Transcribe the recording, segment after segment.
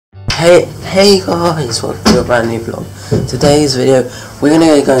Hey guys, welcome to a brand new vlog. Today's video, we're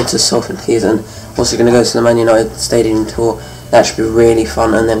going to go into Salford Quays and also going to go to the Man United Stadium tour. That should be really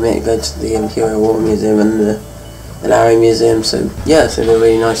fun, and then we're going to go to the Imperial War Museum and the Lowry Museum. So yeah, it's going to be a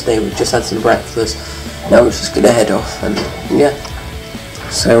really nice day. We've just had some breakfast. Now we're just going to head off, and yeah.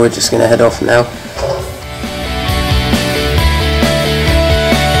 So we're just going to head off now.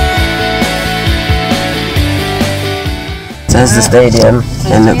 There's the stadium.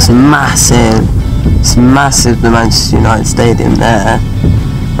 It looks massive. It's massive, the Manchester United Stadium there.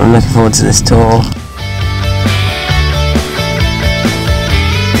 I'm looking forward to this tour.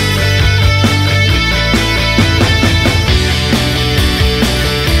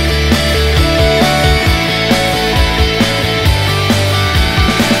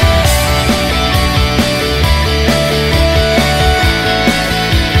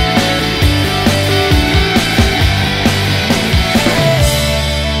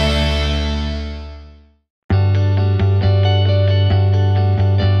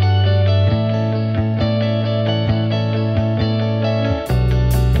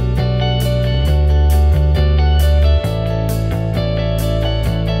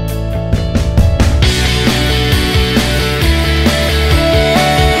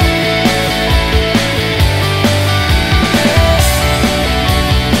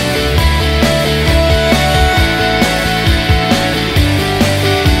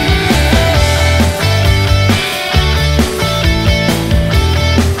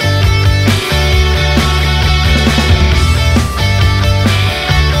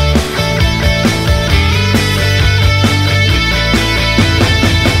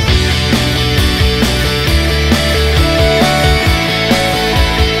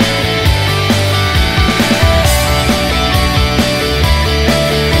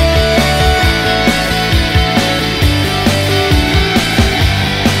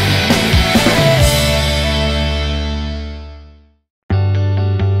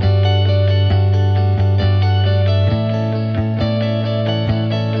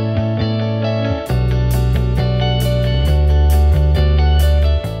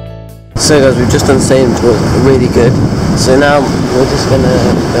 So guys, we've just done the stadium tour, really good. So now we're just going to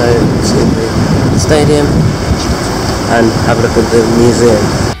go to the stadium and have a look at the museum.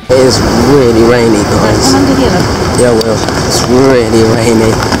 It is really rainy, guys. Yeah, well, it's really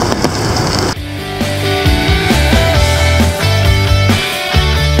rainy.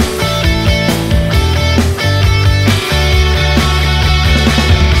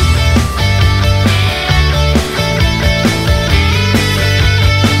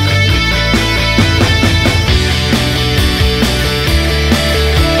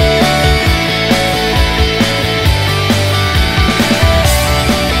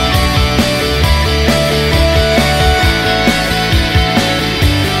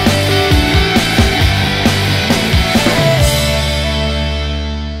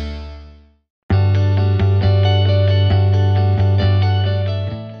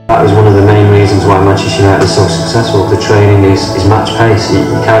 That was one of the main reasons why Manchester United is so successful. The training is match pace. You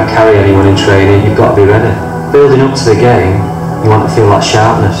can't carry anyone in training, you've got to be ready. Building up to the game, you want to feel that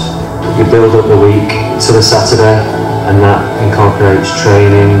sharpness. You build up the week to the Saturday, and that incorporates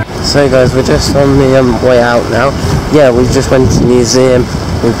training. So guys, we're just on the way out now. Yeah, we've just went to the museum,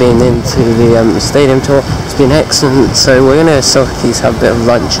 we've been into the stadium tour. It's been excellent. So we're going to Salford Quays, have a bit of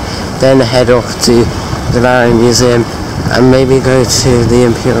lunch, then head off to the Lowry Museum and maybe go to the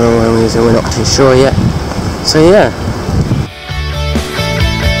Imperial War Museum. We're not too sure yet. So yeah.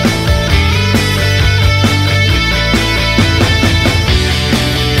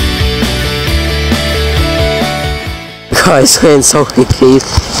 Guys, we're in Salford Quays.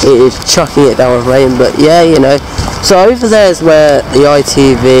 It is chucking it down with rain, but yeah, you know. So over there is where the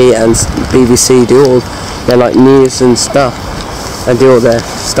ITV and BBC do all their like news and stuff, and do all their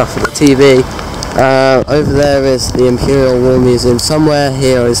stuff for the TV. Over there is the Imperial War Museum. Somewhere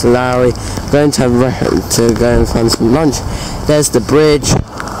here is Lowry. Going to go and find some lunch. There's the bridge.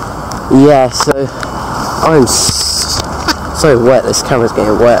 Yeah, so I'm so wet. This camera's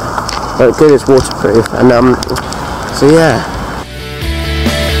getting wet, but good, it's waterproof. And so yeah.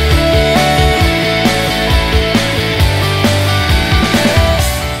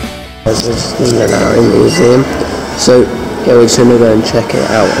 There's the Lowry Museum. So yeah, we're just gonna go and check it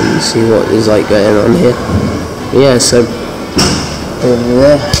out and see what is like going on here. Yeah, so over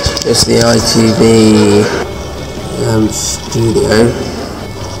there is the ITV studio.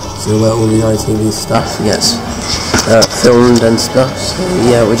 So where all the ITV stuff gets filmed and stuff. So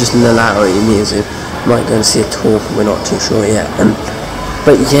yeah, we're just in the Lowry Museum. Might go and see a tour, we're not too sure yet.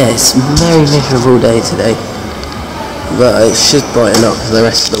 But yeah, it's a very miserable day today. but it should brighten up for the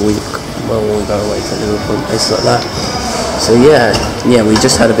rest of the week. Well, we go away to Liverpool and places like that. So yeah, we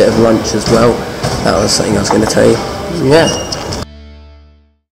just had a bit of lunch as well. That was something I was going to tell you. Yeah.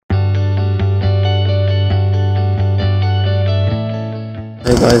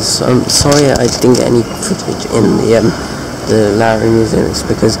 Hey guys, I'm sorry I didn't get any footage in the Lowry Museum. It's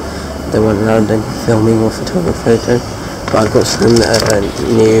because they weren't allowed any filming or photography. But I've got some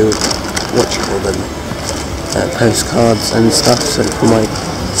new, postcards and stuff. So for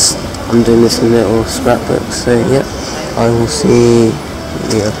I'm doing this in little scrapbooks. So yeah, I will see.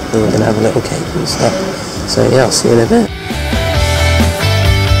 Yeah, we're gonna have a little cake and stuff. So yeah, I'll see you in a bit.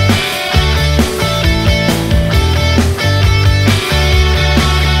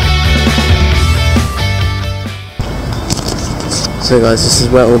 So guys, this is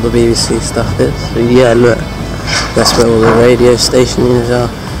where all the BBC stuff is. So yeah, look, that's where all the radio stations are.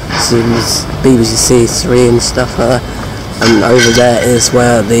 This is BBC 3 and stuff like that. And over there is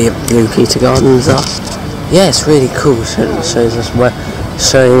where the Blue Peter Gardens are. Yeah, it's really cool. Showing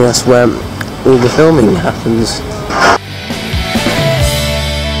us where all the filming happens.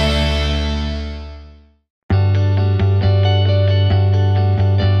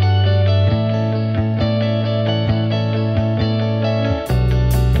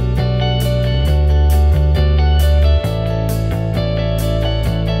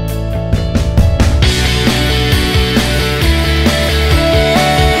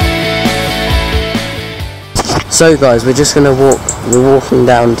 So guys, we're just gonna we're walking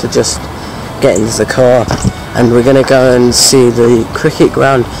down to just get into the car, and we're gonna go and see the cricket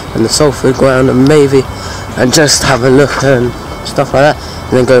ground and the Salford ground and just have a look and stuff like that,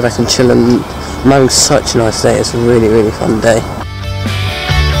 and then go back and chill. And I'm having such a nice day. It's a really, really fun day.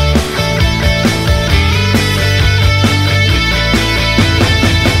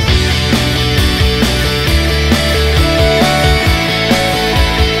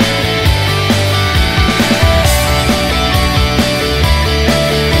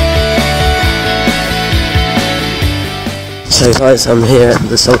 So guys, I'm here at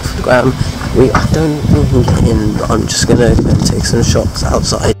the Salford ground. I don't think we can get in, but I'm just gonna go and take some shots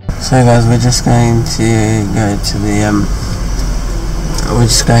outside. So guys, we're just going to go to the we're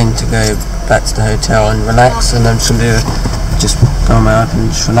just going to go back to the hotel and relax, and I'm just gonna go on my iPad and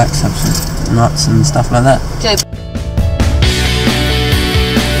just relax, have some nuts and stuff like that.